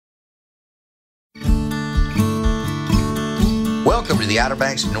Welcome to the Outer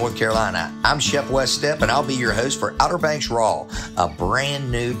Banks of North Carolina. I'm Chef Wes Stepp, and I'll be your host for Outer Banks Raw, a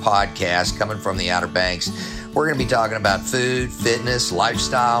brand new podcast coming from the Outer Banks. We're going to be talking about food, fitness,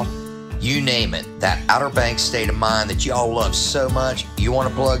 lifestyle, you name it. That Outer Banks state of mind that y'all love so much, you want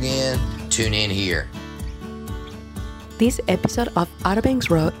to plug in, tune in here. This episode of Outer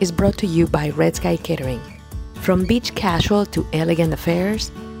Banks Raw is brought to you by Red Sky Catering. From beach casual to elegant affairs,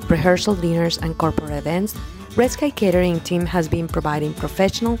 rehearsal dinners, and corporate events, Red Sky Catering team has been providing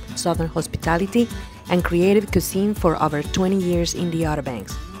professional Southern hospitality and creative cuisine for over 20 years in the Outer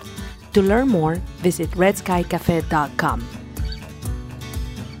Banks. To learn more, visit redskycafe.com.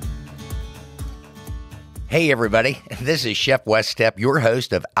 Hey everybody, this is Chef Wes Stepp, your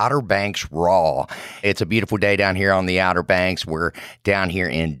host of Outer Banks Raw. It's a beautiful day down here on the Outer Banks. We're down here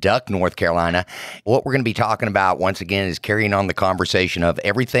in Duck, North Carolina. What we're going to be talking about once again is carrying on the conversation of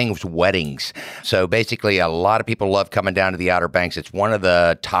everything with weddings. So basically, a lot of people love coming down to the Outer Banks. It's one of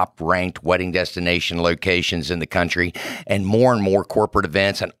the top ranked wedding destination locations in the country, and more corporate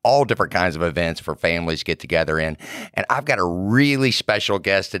events and all different kinds of events for families to get together in. And I've got a really special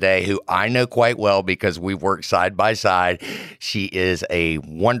guest today who I know quite well because we've worked side by side. She is a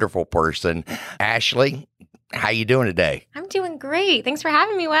wonderful person. Ashley, how you doing today? I'm doing great. Thanks for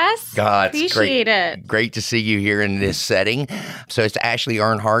having me, Wes. Appreciate it. Great to see you here in this setting. So it's Ashley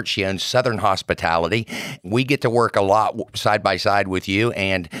Earnhardt. She owns Southern Hospitality. We get to work a lot side by side with you.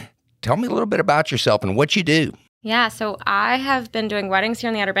 And tell me a little bit about yourself and what you do. Yeah, so I have been doing weddings here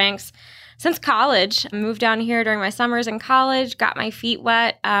in the Outer Banks since college. I moved down here during my summers in college, got my feet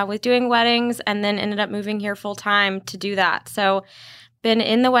wet with doing weddings, and then ended up moving here full time to do that. So been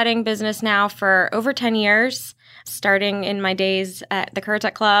in the wedding business now for over 10 years, starting in my days at the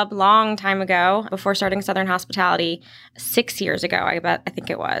Currituck Club long time ago, before starting Southern Hospitality 6 years ago, I think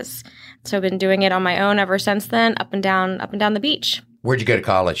it was. So I've been doing it on my own ever since then, up and down the beach. Where'd you go to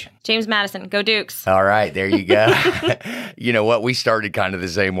college? James Madison. Go Dukes. All right. There you go. You know what? We started kind of the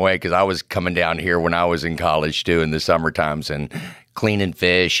same way because I was coming down here when I was in college too in the summer times and cleaning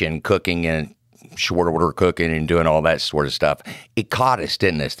fish and cooking and short order cooking and doing all that sort of stuff. It caught us,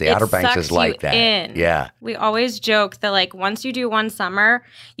 didn't it? The Outer Banks is like that. Yeah. We always joke that like once you do one summer,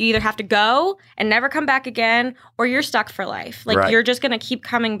 you either have to go and never come back again or you're stuck for life. Like You're just going to keep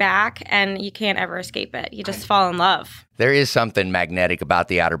coming back and you can't ever escape it. You just fall in love. There is something magnetic about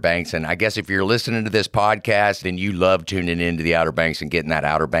the Outer Banks. And I guess if you're listening to this podcast and you love tuning into the Outer Banks and getting that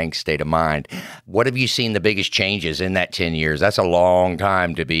Outer Banks state of mind, what have you seen the biggest changes in that 10 years? That's a long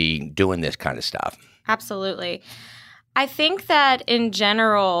time to be doing this kind of stuff. Absolutely. I think that in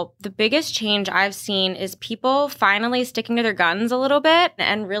general, the biggest change I've seen is people finally sticking to their guns a little bit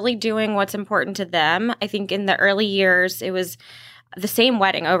and really doing what's important to them. I think in the early years, it was the same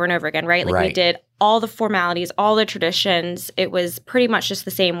wedding over and over again, right? Like we did all the formalities, all the traditions. It was pretty much just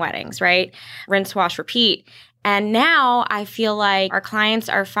the same weddings, right? Rinse, wash, repeat. And now I feel like our clients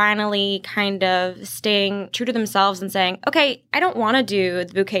are finally kind of staying true to themselves and saying, okay, I don't want to do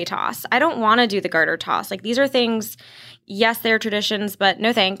the bouquet toss. I don't want to do the garter toss. Like these are things, yes, they're traditions, but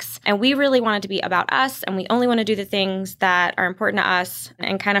no thanks. And we really want it to be about us. And we only want to do the things that are important to us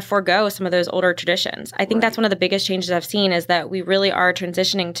and kind of forego some of those older traditions. I think that's one of the biggest changes I've seen is that we really are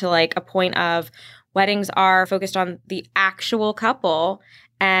transitioning to like a point of weddings are focused on the actual couple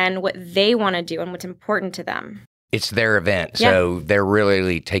and what they want to do and what's important to them. It's their event. So they're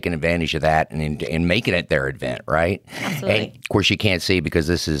really taking advantage of that and making it their event, right? Absolutely. And of course, you can't see because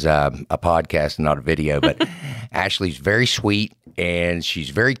this is a podcast and not a video, but Ashley's very sweet and she's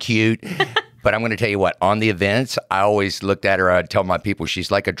very cute. But I'm going to tell you what, on the events, I always looked at her, I tell my people, she's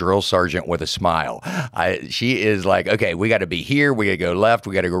like a drill sergeant with a smile. She is like, okay, we got to be here, we got to go left,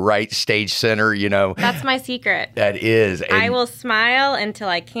 we got to go right, stage center, you know. That's my secret. That is. I will smile until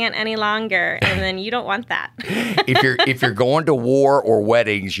I can't any longer, and then you don't want that. If you're going to war or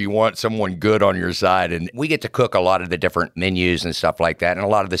weddings, you want someone good on your side. And we get to cook a lot of the different menus and stuff like that, and a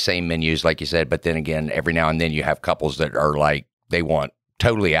lot of the same menus, like you said. But then again, every now and then you have couples that are like, they want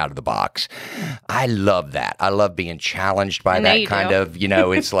totally out of the box. I love that. I love being challenged by that kind of,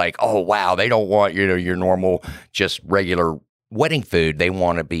 it's like, oh, wow, they don't want, your normal, just regular wedding food. They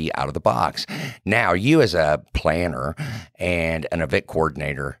want to be out of the box. Now, you as a planner and an event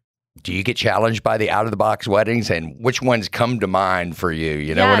coordinator, do you get challenged by the out of the box weddings? And which ones come to mind for you?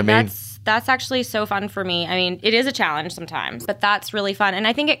 You know what I mean? That's actually so fun for me. I mean, it is a challenge sometimes, but that's really fun. And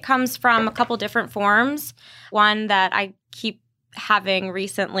I think it comes from a couple different forms. One that I keep having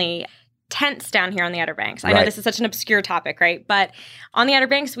recently, tents down here on the Outer Banks. I know this is such an obscure topic, right? But on the Outer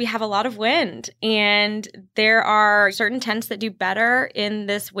Banks, we have a lot of wind, and there are certain tents that do better in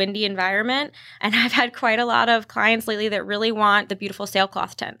this windy environment. And I've had quite a lot of clients lately that really want the beautiful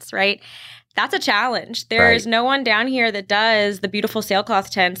sailcloth tents, right? That's a challenge. There is no one down here that does the beautiful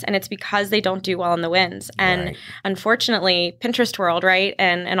sailcloth tents, and it's because they don't do well in the winds. And unfortunately, Pinterest world, right,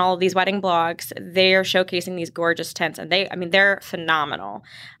 and all of these wedding blogs, they are showcasing these gorgeous tents, and they're phenomenal.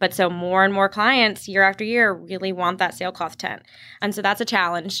 But so more and more clients year after year really want that sailcloth tent. And so that's a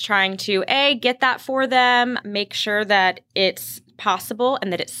challenge, trying to, get that for them, make sure that it's possible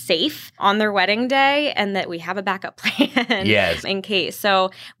and that it's safe on their wedding day, and that we have a backup plan in case. So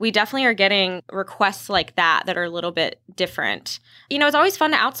we definitely are getting requests like that are a little bit different. It's always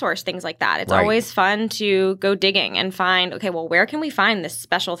fun to outsource things like that. It's always fun to go digging and find, okay, well, where can we find this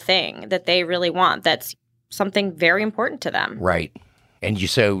special thing that they really want that's something very important to them? Right. And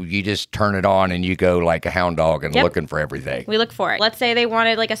you just turn it on and you go like a hound dog and looking for everything. We look for it. Let's say they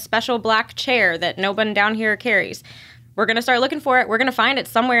wanted like a special black chair that no one down here carries. We're going to start looking for it. We're going to find it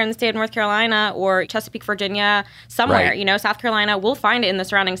somewhere in the state of North Carolina or Chesapeake, Virginia, somewhere, South Carolina. We'll find it in the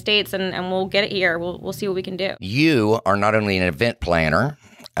surrounding states and we'll get it here. We'll see what we can do. You are not only an event planner,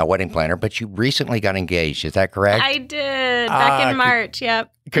 a wedding planner, but you recently got engaged. Is that correct? I did. Back in March.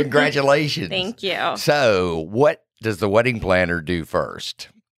 Yep. Congratulations. Thank you. So what does the wedding planner do first?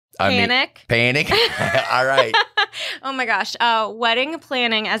 Panic. All right. Oh my gosh. Wedding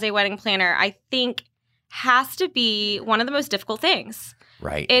planning as a wedding planner, I think, has to be one of the most difficult things.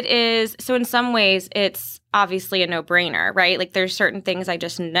 Right. It is. So in some ways, it's obviously a no-brainer, right? Like there's certain things I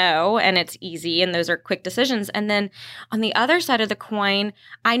just know and it's easy and those are quick decisions. And then on the other side of the coin,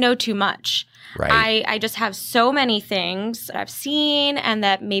 I know too much. Right. I just have so many things that I've seen and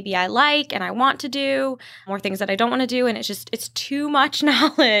that maybe I like and I want to do, more things that I don't want to do. And it's too much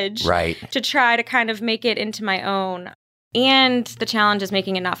knowledge to try to kind of make it into my own. And the challenge is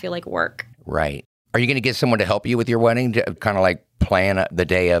making it not feel like work. Right. Are you going to get someone to help you with your wedding, to kind of like plan the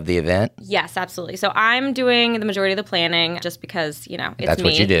day of the event? Yes, absolutely. So I'm doing the majority of the planning just because, it's That's me.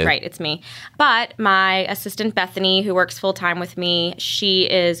 what you do. Right, it's me. But my assistant, Bethany, who works full-time with me, she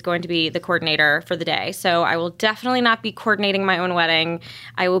is going to be the coordinator for the day. So I will definitely not be coordinating my own wedding.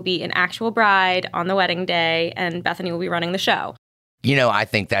 I will be an actual bride on the wedding day, and Bethany will be running the show. I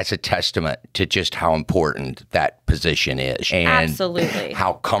think that's a testament to just how important that position is. And absolutely.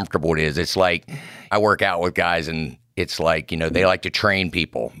 How comfortable it is. It's like I work out with guys and it's like, they like to train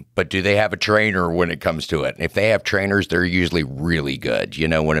people, but do they have a trainer when it comes to it? If they have trainers, they're usually really good. You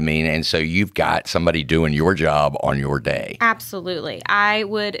know what I mean? And so you've got somebody doing your job on your day. Absolutely. I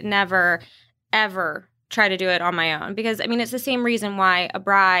would never, ever try to do it on my own because, it's the same reason why a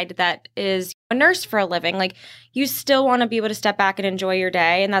bride that is a nurse for a living, like you still want to be able to step back and enjoy your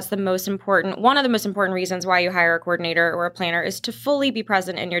day. And that's one of the most important reasons why you hire a coordinator or a planner is to fully be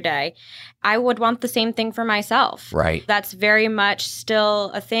present in your day. I would want the same thing for myself. Right. That's very much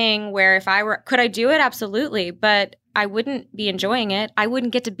still a thing where could I do it? Absolutely. But I wouldn't be enjoying it. I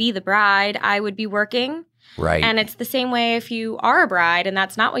wouldn't get to be the bride. I would be working. Right. And it's the same way if you are a bride and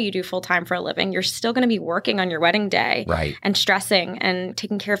that's not what you do full time for a living. You're still going to be working on your wedding day. Right. And stressing and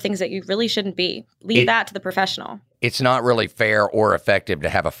taking care of things that you really shouldn't be. Leave that to the professional. It's not really fair or effective to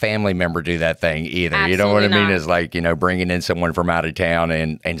have a family member do that thing either. Absolutely you know what I mean? not. It's like, bringing in someone from out of town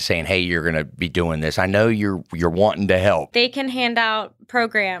and saying, hey, you're going to be doing this. I know you're wanting to help. They can hand out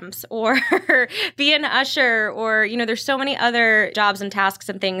programs or be an usher or, there's so many other jobs and tasks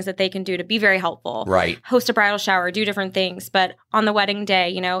and things that they can do to be very helpful. Right. Host a bridal shower, do different things. But on the wedding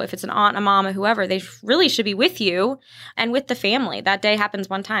day, if it's an aunt, a mom, or whoever, they really should be with you and with the family. That day happens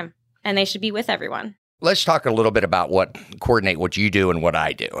one time and they should be with everyone. Let's talk a little bit about coordinate what you do and what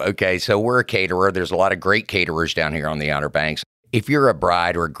I do. Okay, so we're a caterer. There's a lot of great caterers down here on the Outer Banks. If you're a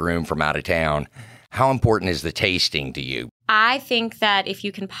bride or a groom from out of town, how important is the tasting to you? I think that if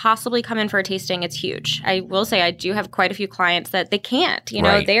you can possibly come in for a tasting, it's huge. I will say I do have quite a few clients that they can't.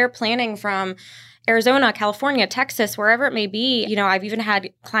 They're planning from Arizona, California, Texas, wherever it may be. I've even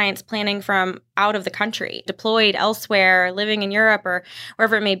had clients planning from out of the country, deployed elsewhere, living in Europe or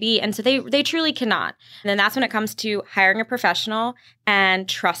wherever it may be. And so they truly cannot. And then that's when it comes to hiring a professional and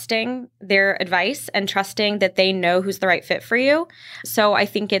trusting their advice and trusting that they know who's the right fit for you. So I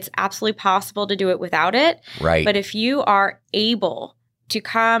think it's absolutely possible to do it without it. Right. But if you are able to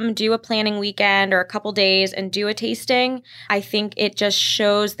come do a planning weekend or a couple days and do a tasting, I think it just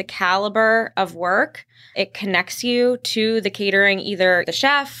shows the caliber of work. It connects you to the catering, either the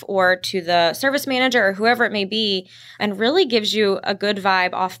chef or to the service manager or whoever it may be, and really gives you a good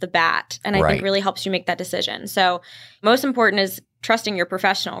vibe off the bat. And I think really helps you make that decision. So most important is trusting your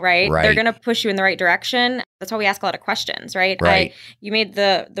professional, right? Right. They're going to push you in the right direction. That's why we ask a lot of questions, right? Right. You made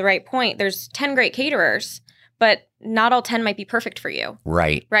the right point. There's 10 great caterers, but not all 10 might be perfect for you.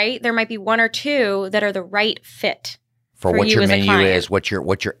 Right. Right? There might be 1 or 2 that are the right fit For what you your as a menu client. is, what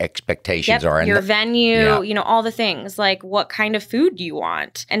your expectations Yep, are. And your venue, yeah. all the things, like what kind of food do you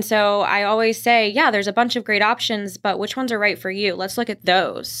want? And so I always say, yeah, there's a bunch of great options, but which ones are right for you? Let's look at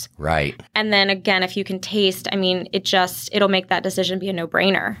those. Right. And then again, if you can taste, it'll make that decision be a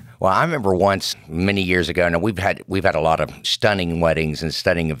no-brainer. Well, I remember once many years ago, now we've had a lot of stunning weddings and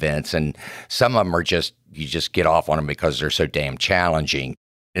stunning events, and some of them are you just get off on them because they're so damn challenging.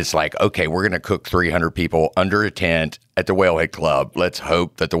 It's like, okay, we're going to cook 300 people under a tent at the Whalehead Club. Let's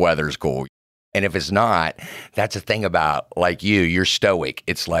hope that the weather's cool. And if it's not, that's the thing about, like you're stoic.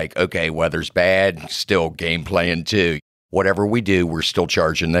 It's like, okay, weather's bad, still game plan too. Whatever we do, we're still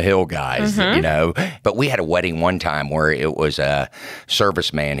charging the hill guys, But we had a wedding one time where it was a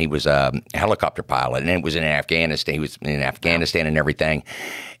serviceman. He was a helicopter pilot, and it was in Afghanistan. He was in Afghanistan and everything.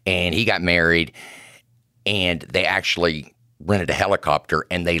 And he got married, and they actually rented a helicopter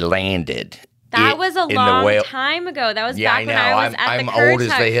and they landed. That was a long time ago. That was back when I was at the I'm old as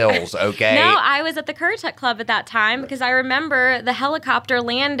the hills, okay? No, I was at the Currituck Club at that time because I remember the helicopter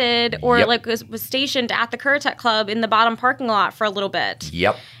landed or was stationed at the Currituck Club in the bottom parking lot for a little bit.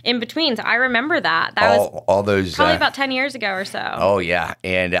 Yep. In between. So I remember that. That was all those probably about 10 years ago or so. Oh, yeah.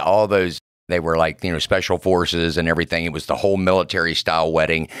 And all those, they were like, special forces and everything. It was the whole military style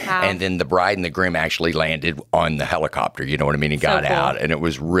wedding. Wow. And then the bride and the groom actually landed on the helicopter, you know what I mean? And got cool. out. And it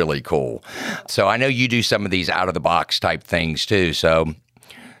was really cool. So I know you do some of these out of the box type things too. So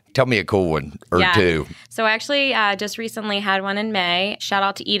tell me a cool one or two. So I actually just recently had one in May. Shout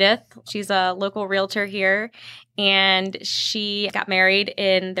out to Edith. She's a local realtor here. And she got married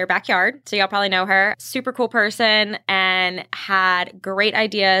in their backyard. So y'all probably know her. Super cool person and had great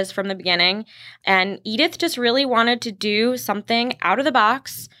ideas from the beginning. And Edith just really wanted to do something out of the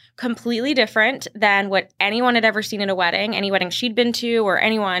box, completely different than what anyone had ever seen at a wedding, any wedding she'd been to or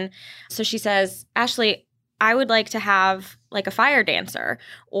anyone. So she says, Ashley, I would like to have like a fire dancer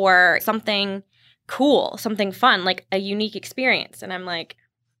or something cool, something fun, like a unique experience. And I'm like,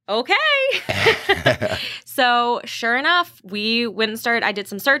 okay. So sure enough, we went and started. I did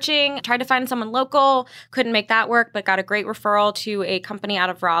some searching, tried to find someone local, couldn't make that work, but got a great referral to a company out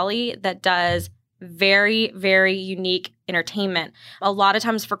of Raleigh that does very, very unique entertainment. A lot of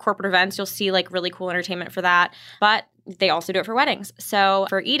times for corporate events, you'll see like really cool entertainment for that, but they also do it for weddings. So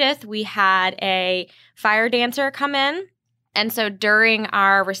for Edith, we had a fire dancer come in. And so during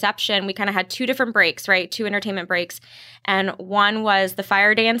our reception, we kind of had 2 different breaks, right? 2 entertainment breaks. And one was the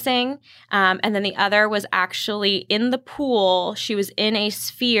fire dancing. And then the other was actually in the pool. She was in a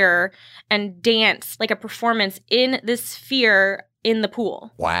sphere and danced like a performance in this sphere in the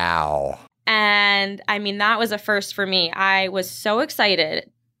pool. Wow. And that was a first for me. I was so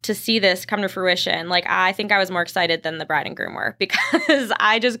excited to see this come to fruition. Like, I think I was more excited than the bride and groom were because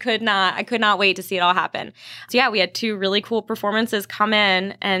I could not wait to see it all happen. So yeah, we had 2 really cool performances come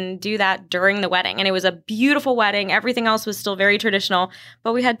in and do that during the wedding. And it was a beautiful wedding. Everything else was still very traditional,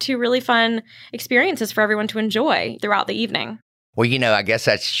 but we had 2 really fun experiences for everyone to enjoy throughout the evening. Well, I guess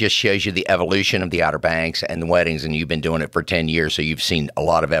that just shows you the evolution of the Outer Banks and the weddings, and you've been doing it for 10 years, so you've seen a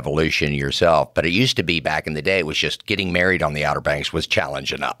lot of evolution yourself. But it used to be back in the day, it was just getting married on the Outer Banks was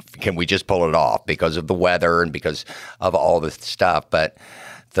challenge enough. Can we just pull it off because of the weather and because of all the stuff? But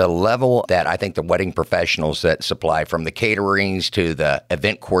the level that I think the wedding professionals that supply from the caterings to the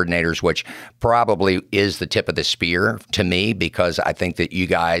event coordinators, which probably is the tip of the spear to me, because I think that you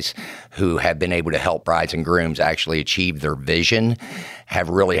guys who have been able to help brides and grooms actually achieve their vision have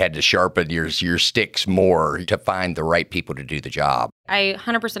really had to sharpen your sticks more to find the right people to do the job. I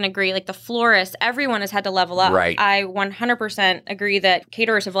 100% agree. Like the florists, everyone has had to level up. Right. I 100% agree that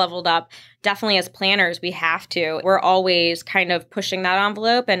caterers have leveled up. Definitely as planners, we have to. We're always kind of pushing that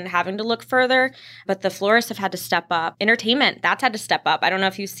envelope and having to look further. But the florists have had to step up. Entertainment, that's had to step up. I don't know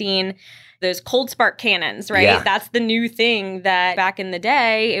if you've seen those cold spark cannons, right? Yeah. That's the new thing that back in the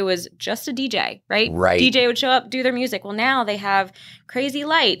day, it was just a DJ, right? Right. DJ would show up, do their music. Well, now they have crazy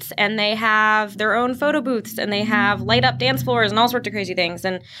lights and they have their own photo booths and they have light up dance floors and all sorts of crazy things.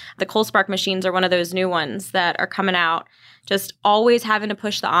 And the cold spark machines are one of those new ones that are coming out. Just always having to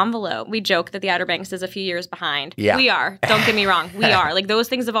push the envelope. We joke that the Outer Banks is a few years behind. Yeah. We are. Don't get me wrong. We are. Like those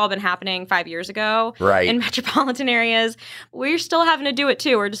things have all been happening 5 years ago Right. in metropolitan areas. We're still having to do it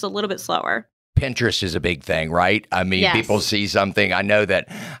too. We're just a little bit slower. Pinterest is a big thing, right? I mean, Yes. people see something. I know that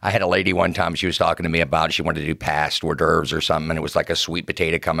I had a lady one time, she was talking to me about she wanted to do past hors d'oeuvres or something, and it was like a sweet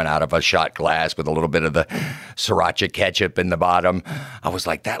potato coming out of a shot glass with a little bit of the sriracha ketchup in the bottom. I was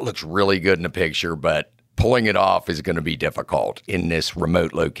like, that looks really good in the picture, but pulling it off is going to be difficult in this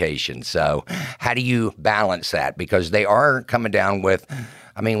remote location. So how do you balance that? Because they are coming down with,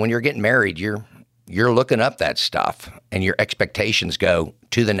 I mean, when you're getting married, you're looking up that stuff and your expectations go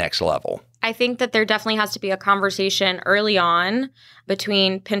to the next level. I think that there definitely has to be a conversation early on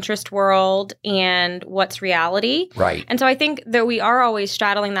between Pinterest world and what's reality. Right. And so I think that we are always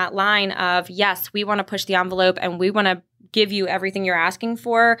straddling that line of, yes, we want to push the envelope and we want to give you everything you're asking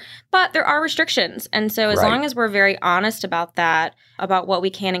for, but there are restrictions. And so as long as we're very honest about that, about what we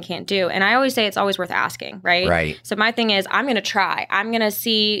can and can't do, and I always say it's always worth asking, right? Right. So my thing is I'm going to try. I'm going to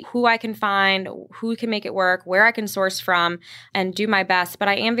see who I can find, who can make it work, where I can source from, and do my best. But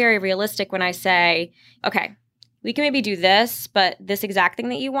I am very realistic when I say, okay, we can maybe do this, but this exact thing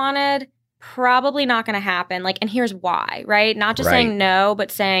that you wanted, probably not going to happen. Like, and here's why, right? Not just saying no,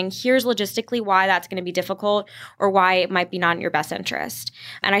 but saying here's logistically why that's going to be difficult or why it might be not in your best interest.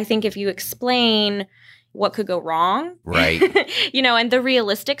 And I think if you explain what could go wrong, right? And the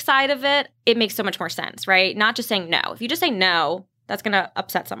realistic side of it, it makes so much more sense, right? Not just saying no. If you just say no, that's going to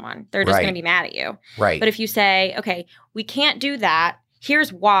upset someone. They're just going to be mad at you. Right. But if you say, okay, we can't do that.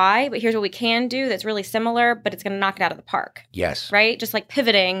 Here's why, but here's what we can do that's really similar, but it's going to knock it out of the park. Yes. Right? Just like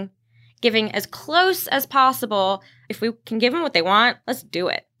pivoting, giving as close as possible. If we can give them what they want, let's do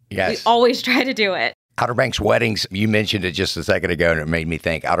it. Yes. We always try to do it. Outer Banks weddings, you mentioned it just a second ago, and it made me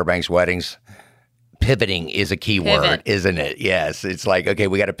think. Outer Banks weddings, pivoting is a key word, isn't it? Yes. It's like, okay,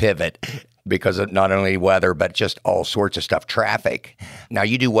 we got to pivot because of not only weather, but just all sorts of stuff. Traffic. Now,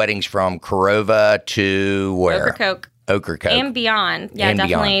 you do weddings from Corova to where? Ocracoke. And beyond. Yeah, and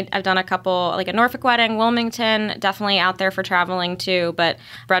definitely. Beyond. I've done a couple, like a Norfolk wedding, Wilmington, definitely out there for traveling too. But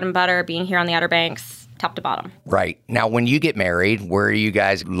bread and butter, being here on the Outer Banks, top to bottom. Right. Now, when you get married, where are you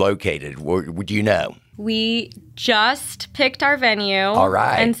guys located? Would you know? We just picked our venue. All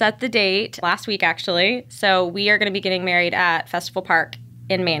right. And set the date last week, actually. So we are going to be getting married at Festival Park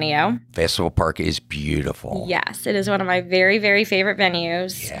in Manio. Festival Park is beautiful. Yes, it is one of my very, very favorite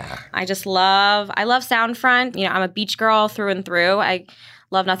venues. Yeah. I love Soundfront. I'm a beach girl through and through. I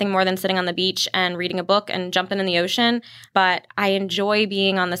love nothing more than sitting on the beach and reading a book and jumping in the ocean. But I enjoy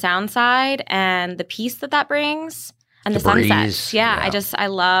being on the sound side and the peace that brings. And the sunsets. Yeah. I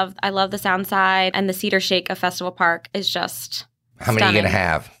love the sound side, and the cedar shake of Festival Park is just How many are you going to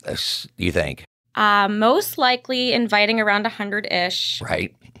have, do you think? Most likely inviting around 100-ish.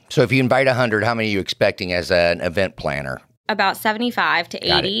 Right. So if you invite 100, how many are you expecting as an event planner? About 75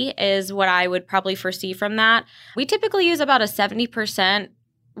 to 80 is what I would probably foresee from that. We typically use about a 70%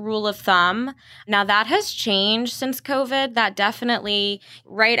 rule of thumb. Now, that has changed since COVID. That definitely,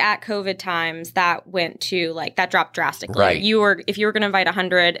 right at COVID times, that went to that dropped drastically. Right. If you were going to invite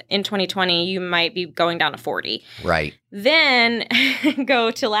 100 in 2020, you might be going down to 40. Right. Then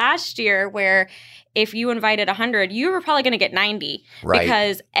go to last year where if you invited 100, you were probably going to get 90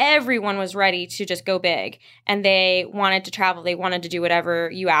 because everyone was ready to just go big and they wanted to travel. They wanted to do whatever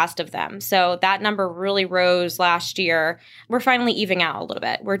you asked of them. So that number really rose last year. We're finally evening out a little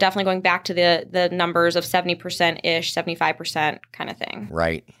bit. We're definitely going back to the numbers of 70%-ish, 75% kind of thing.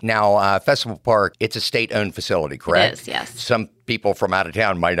 Right. Now, Festival Park, it's a state-owned facility, correct? It is, yes. Some people from out of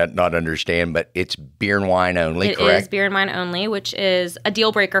town might not understand, but it's beer and wine only, correct? It is beer and wine only, which is a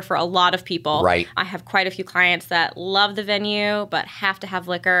deal breaker for a lot of people. Right. I have quite a few clients that love the venue but have to have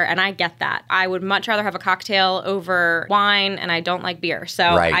liquor, and I get that. I would much rather have a cocktail over wine, and I don't like beer, so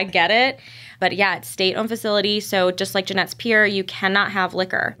I get it. But yeah, it's state-owned facility, so just like Jeanette's Pier, you cannot have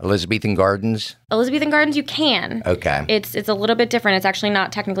liquor. Elizabethan Gardens, you can. Okay. It's a little bit different. It's actually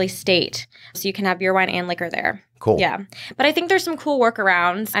not technically state, so you can have beer, wine, and liquor there. Cool. Yeah. But I think there's some cool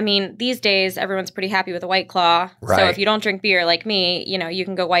workarounds. I mean, these days, everyone's pretty happy with a White Claw. Right. So if you don't drink beer like me, you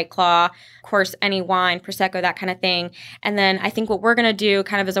can go White Claw, of course, any wine, Prosecco, that kind of thing. And then I think what we're going to do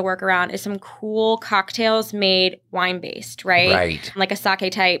kind of as a workaround is some cool cocktails made wine-based, right? Right. Like a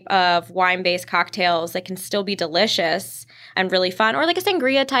sake type of wine-based cocktails that can still be delicious and really fun, or like a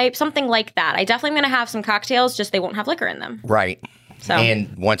sangria type, something like that. I definitely am going to have some cocktails, just they won't have liquor in them. Right. So.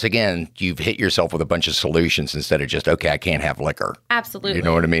 And once again, you've hit yourself with a bunch of solutions instead of just, okay, I can't have liquor. Absolutely. You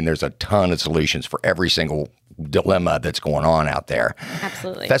know what I mean? There's a ton of solutions for every single dilemma that's going on out there.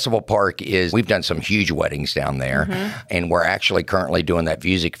 Absolutely. Festival Park we've done some huge weddings down there, and we're actually currently doing that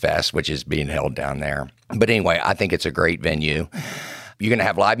Music Fest, which is being held down there. But anyway, I think it's a great venue. You're going to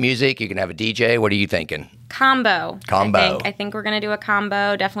have live music? You can have a DJ? What are you thinking? Combo. Combo. I think we're going to do a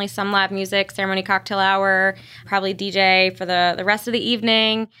combo. Definitely some live music, ceremony cocktail hour, probably DJ for the rest of the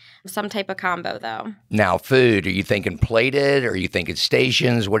evening. Some type of combo, though. Now, food, are you thinking plated? Or are you thinking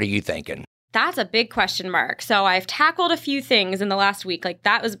stations? What are you thinking? That's a big question mark. So I've tackled a few things in the last week. Like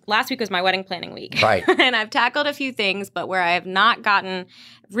last week was my wedding planning week. Right. And I've tackled a few things, but where I have not gotten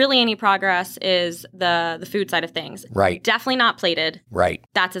really any progress is the food side of things. Right. Definitely not plated. Right.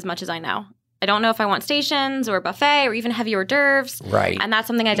 That's as much as I know. I don't know if I want stations or buffet or even heavy hors d'oeuvres. Right. And that's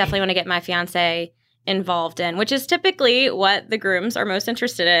something I definitely want to get my fiance involved in, which is typically what the grooms are most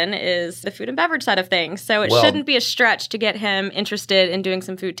interested in, is the food and beverage side of things. So it shouldn't be a stretch to get him interested in doing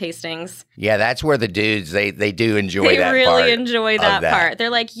some food tastings. Yeah, that's where the dudes, they do enjoy that part. They really enjoy that part.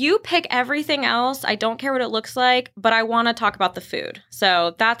 They're like, you pick everything else. I don't care what it looks like, but I want to talk about the food.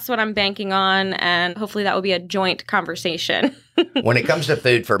 So that's what I'm banking on, and hopefully that will be a joint conversation. When it comes to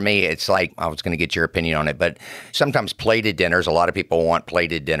food, for me, it's like, I was going to get your opinion on it, but sometimes plated dinners, a lot of people want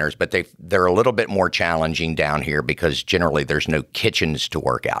plated dinners, but they're a little bit more challenging down here because generally there's no kitchens to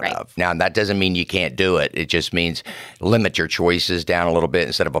work out of. Now, that doesn't mean you can't do it. It just means limit your choices down a little bit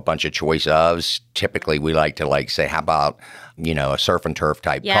instead of a bunch of choice ofs. Typically, we like to say, how about, a surf and turf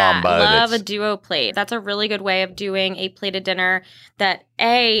type combo? I love a duo plate. That's a really good way of doing a plated dinner that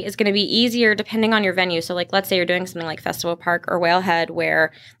is going to be easier depending on your venue. So let's say you're doing something like Festival Park or Whalehead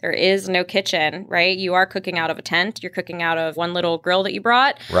where there is no kitchen, right? You are cooking out of a tent. You're cooking out of one little grill that you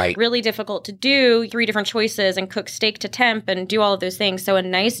brought. Right. Really difficult to do 3 different choices and cook steak to temp and do all of those things. So a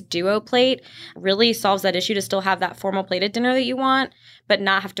nice duo plate really solves that issue to still have that formal plated dinner that you want, but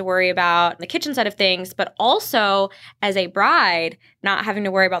not have to worry about the kitchen side of things, but also as a bride, not having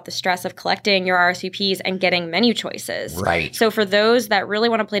to worry about the stress of collecting your RSVPs and getting menu choices. Right. So for those that really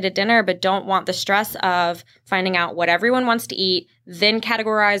want to plate a dinner but don't want the stress of finding out what everyone wants to eat, then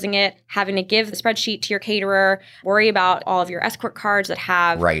categorizing it, having to give the spreadsheet to your caterer, worry about all of your escort cards that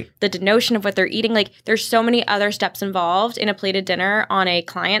have the denotion of what they're eating. There's so many other steps involved in a plated dinner on a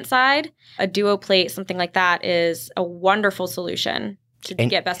client side. A duo plate, something like that, is a wonderful solution to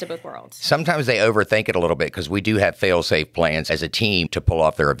get best of both worlds. Sometimes they overthink it a little bit because we do have fail-safe plans as a team to pull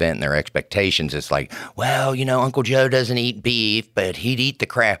off their event and their expectations. It's like, well, Uncle Joe doesn't eat beef, but he'd eat the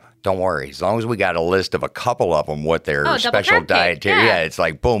crab. Don't worry. As long as we got a list of a couple of them, what their special dietary, it's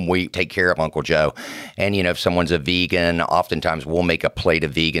like, boom, we take care of Uncle Joe. And, if someone's a vegan, oftentimes we'll make a plate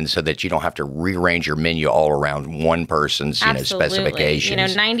of vegan so that you don't have to rearrange your menu all around one person's,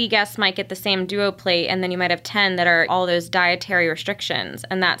 specifications. 90 guests might get the same duo plate, and then you might have 10 that are all those dietary restrictions.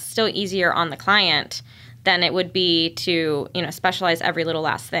 And that's still easier on the client than it would be to, specialize every little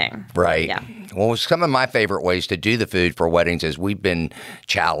last thing. Right. Yeah. Well, some of my favorite ways to do the food for weddings is we've been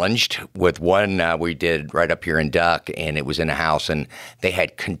challenged with one we did right up here in Duck, and it was in a house, and they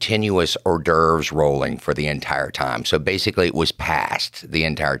had continuous hors d'oeuvres rolling for the entire time. So basically it was passed the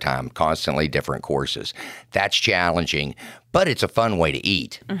entire time, constantly different courses. That's challenging, but it's a fun way to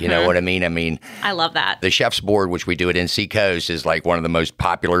eat. You know what I mean? I love that. The chef's board, which we do at NC Coast, is like one of the most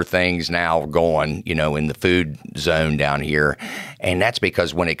popular things now going, in the food zone down here. And that's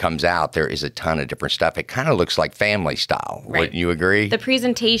because when it comes out, there is a ton of different stuff. It kind of looks like family style. Right. Wouldn't you agree? The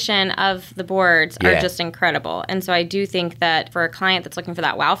presentation of the boards are just incredible. And so I do think that for a client that's looking for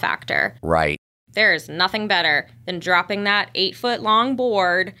that wow factor. Right. There's nothing better than dropping that 8-foot-long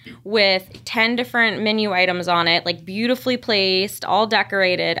board with 10 different menu items on it, beautifully placed, all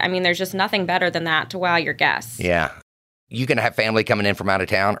decorated. I mean, there's just nothing better than that to wow your guests. Yeah. You can have family coming in from out of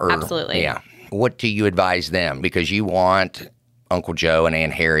town? Absolutely. Yeah. What do you advise them? Because you want Uncle Joe and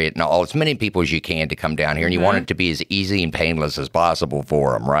Aunt Harriet and as many people as you can to come down here, and you want it to be as easy and painless as possible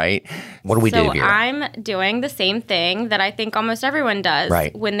for them, right? What do we do here? So I'm doing the same thing that I think almost everyone does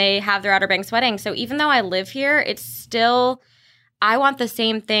when they have their Outer Banks wedding. So even though I live here, it's still, I want the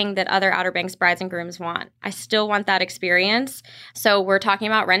same thing that other Outer Banks brides and grooms want. I still want that experience. So we're talking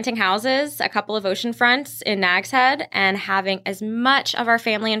about renting houses, a couple of ocean fronts in Nags Head, and having as much of our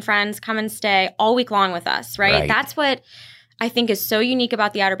family and friends come and stay all week long with us, right? That's what I think is so unique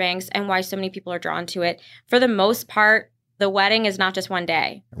about the Outer Banks and why so many people are drawn to it. For the most part, the wedding is not just one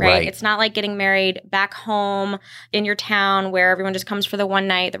day, right? It's not like getting married back home in your town where everyone just comes for the one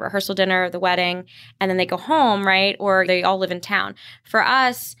night, the rehearsal dinner, the wedding, and then they go home, right? Or they all live in town. For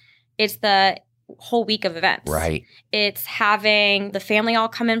us, it's the whole week of events. Right. It's having the family all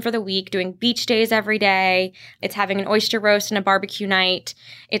come in for the week, doing beach days every day. It's having an oyster roast and a barbecue night.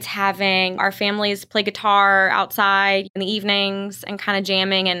 It's having our families play guitar outside in the evenings and kind of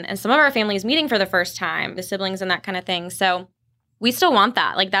jamming, and some of our families meeting for the first time, the siblings and that kind of thing. So We still want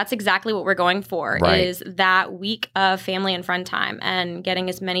that. Like, that's exactly what we're going for, Right. is that week of family and friend time and getting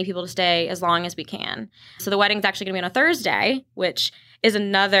as many people to stay as long as we can. So the wedding's actually going to be on a Thursday, which is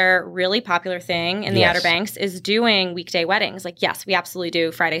another really popular thing in the Yes. Outer Banks, is doing weekday weddings. Like, yes, we absolutely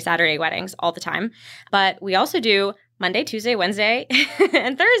do Friday, Saturday weddings all the time, but we also do Monday, Tuesday, Wednesday,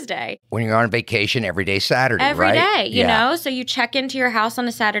 and Thursday. When you're on vacation, every day Saturday, Every right? day, you know? So you check into your house on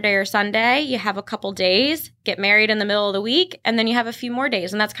a Saturday or Sunday, you have a couple days, get married in the middle of the week, and then you have a few more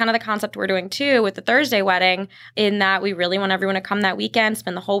days. And that's kind of the concept we're doing too with the Thursday wedding, in that we really want everyone to come that weekend,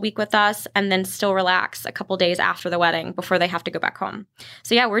 spend the whole week with us, and then still relax a couple days after the wedding before they have to go back home.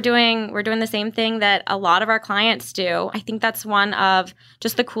 So yeah, we're doing the same thing that a lot of our clients do. I think that's one of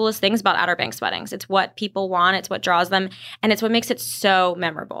just the coolest things about Outer Banks weddings. It's what people want. It's what draws them. And it's what makes it so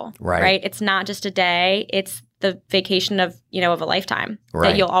memorable, right? It's not just a day. It's the vacation of a lifetime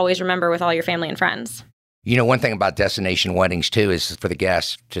that you'll always remember with all your family and friends. You know, one thing about destination weddings, too, is for the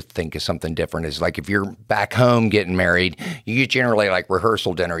guests to think of something different. Is like if you're back home getting married, you generally like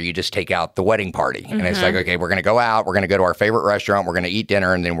rehearsal dinner. You just take out the wedding party. And it's like, okay, we're going to go out. We're going to go to our favorite restaurant. We're going to eat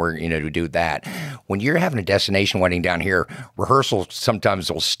dinner. And then we're, to do that. When you're having a destination wedding down here, rehearsal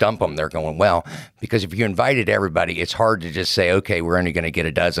sometimes will stump them. They're going, well, because if you invited everybody, it's hard to just say, okay, we're only going to get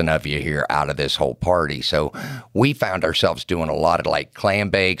a dozen of you here out of this whole party. So we found ourselves doing a lot of like clam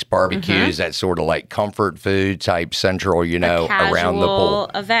bakes, barbecues, that sort of like comfort food type central, around the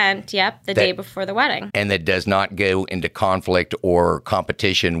pool event, the day before the wedding. And that does not go into conflict or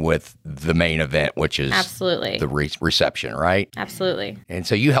competition with the main event, which is absolutely the reception, right? Absolutely. And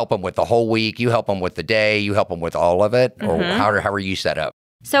so you help them with the whole week, you help them with the day, you help them with all of it, or how are you set up?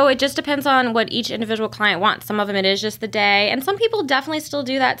 So it just depends on what each individual client wants. Some of them it is just the day. And some people definitely still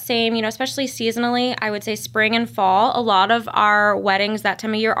do that same, especially seasonally. I would say spring and fall. A lot of our weddings that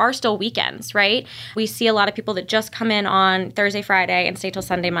time of year are still weekends, right? We see a lot of people that just come in on Thursday, Friday and stay till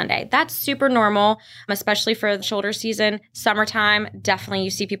Sunday, Monday. That's super normal, especially for the shoulder season. Summertime, definitely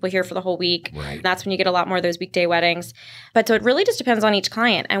you see people here for the whole week. Right. That's when you get a lot more of those weekday weddings. But so it really just depends on each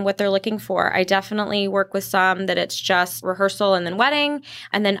client and what they're looking for. I definitely work with some that it's just rehearsal and then wedding.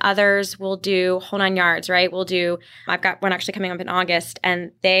 And then others will do whole 9 yards, right? I've got one actually coming up in August,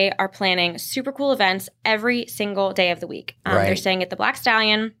 and they are planning super cool events every single day of the week. They're staying at the Black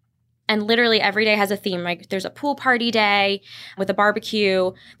Stallion. And literally every day has a theme. Like there's a pool party day with a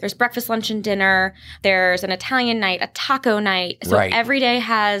barbecue. There's breakfast, lunch, and dinner. There's an Italian night, a taco night. So every day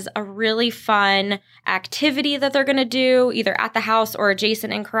has a really fun activity that they're going to do either at the house or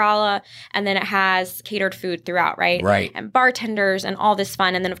adjacent in Kerala. And then it has catered food throughout, right? Right. And bartenders and all this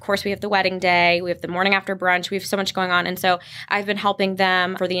fun. And then, of course, we have the wedding day. We have the morning after brunch. We have so much going on. And so I've been helping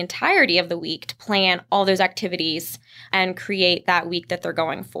them for the entirety of the week to plan all those activities and create that week that they're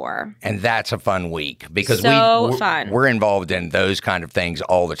going for. And that's a fun week because we're involved in those kind of things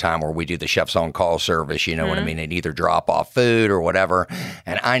all the time where we do the chef's on call service, you know what I mean, and either drop off food or whatever.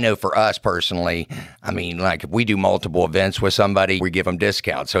 And I know for us personally, I mean, like if we do multiple events with somebody, we give them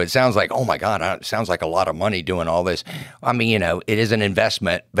discounts. So it sounds like, oh my God, it sounds like a lot of money doing all this. I mean, it is an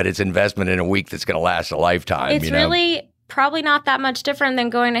investment, but it's investment in a week that's going to last a lifetime. It's really probably not that much different than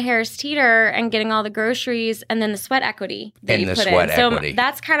going to Harris Teeter and getting all the groceries and then the sweat equity that you put in. So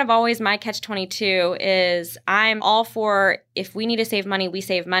that's kind of always my catch-22 is I'm all for if we need to save money, we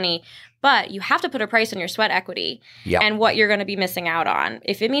save money. But you have to put a price on your sweat equity and what you're going to be missing out on.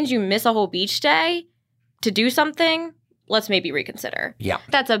 If it means you miss a whole beach day to do something, let's maybe reconsider. Yeah.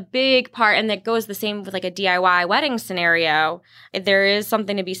 That's a big part. And that goes the same with like a DIY wedding scenario. There is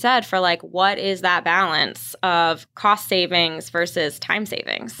something to be said for like, what is that balance of cost savings versus time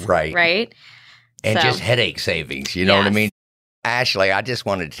savings? Right. Right. And just headache savings. You know what I mean? Ashley, I just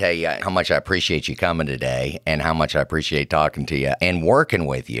wanted to tell you how much I appreciate you coming today and how much I appreciate talking to you and working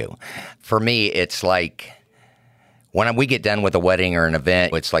with you. For me, it's like when we get done with a wedding or an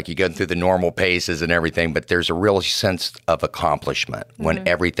event, it's like you go through the normal paces and everything, but there's a real sense of accomplishment when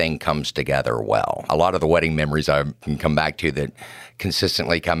everything comes together well. A lot of the wedding memories I can come back to that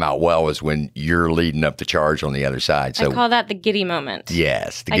consistently come out well is when you're leading up the charge on the other side. So I call that the giddy moment.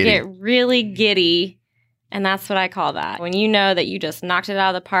 Yes. I get really giddy, and that's what I call that. When you know that you just knocked it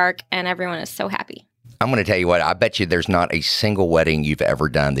out of the park and everyone is so happy. I'm going to tell you what, I bet you there's not a single wedding you've ever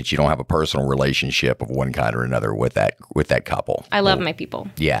done that you don't have a personal relationship of one kind or another with that couple. I love my people.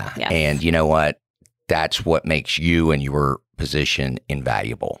 Yeah. Yes. And you know what? That's what makes you and your position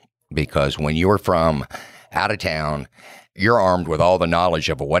invaluable. Because when you're from out of town, you're armed with all the knowledge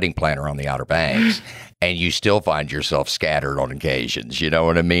of a wedding planner on the Outer Banks. And you still find yourself scattered on occasions, you know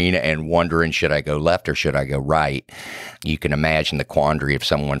what I mean? And wondering, should I go left or should I go right? You can imagine the quandary of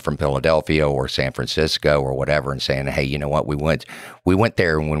someone from Philadelphia or San Francisco or whatever and saying, hey, you know what? We went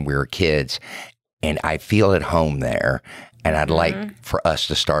there when we were kids and I feel at home there. And I'd like for us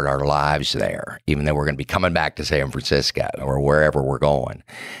to start our lives there, even though we're going to be coming back to San Francisco or wherever we're going.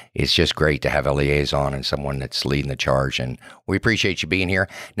 It's just great to have a liaison and someone that's leading the charge. And we appreciate you being here.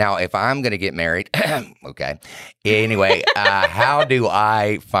 Now, if I'm going to get married, okay. Anyway, how do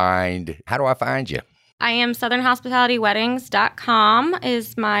I find you? I am southernhospitalityweddings.com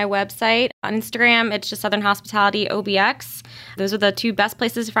is my website. On Instagram, it's just Southern Hospitality OBX. Those are the two best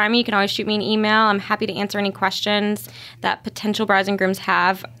places to find me. You can always shoot me an email. I'm happy to answer any questions that potential brides and grooms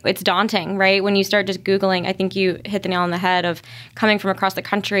have. It's daunting, right? When you start just Googling, I think you hit the nail on the head of coming from across the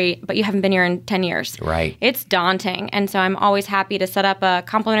country, but you haven't been here in 10 years. Right. It's daunting. And so I'm always happy to set up a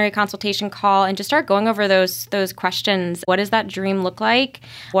complimentary consultation call and just start going over those questions. What does that dream look like?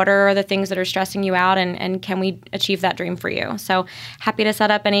 What are the things that are stressing you out? And can we achieve that dream for you? So happy to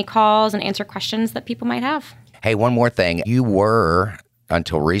set up any calls and answer questions that people might have. Hey, one more thing. You were,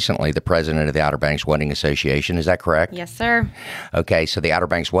 until recently, the president of the Outer Banks Wedding Association. Is that correct? Yes, sir. Okay, so the Outer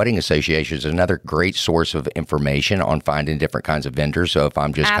Banks Wedding Association is another great source of information on finding different kinds of vendors. So if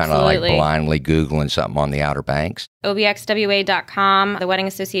I'm just kind of like blindly Googling something on the Outer Banks. OBXWA.com. The Wedding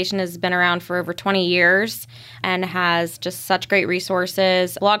Association has been around for over 20 years and has just such great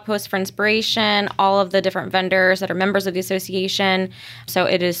resources, blog posts for inspiration, all of the different vendors that are members of the association. So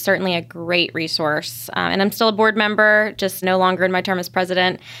it is certainly a great resource. And I'm still a board member, just no longer in my term as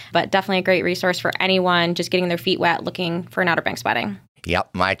president, but definitely a great resource for anyone just getting their feet wet looking for an Outer Banks wedding.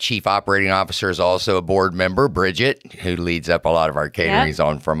 Yep. My chief operating officer is also a board member, Bridget, who leads up a lot of our caterings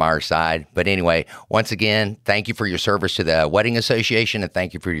on from our side. But anyway, once again, thank you for your service to the Wedding Association and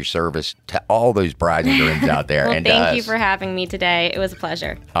thank you for your service to all those brides and grooms out there. Well, and thank you for having me today. It was a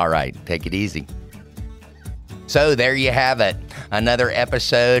pleasure. All right. Take it easy. So there you have it. Another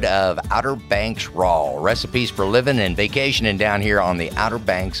episode of Outer Banks Raw. Recipes for living and vacationing down here on the Outer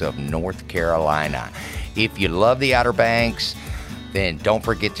Banks of North Carolina. If you love the Outer Banks, then don't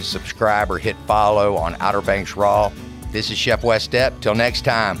forget to subscribe or hit follow on Outer Banks Raw. This is Chef West Step. Till next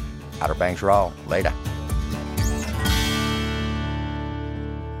time, Outer Banks Raw. Later.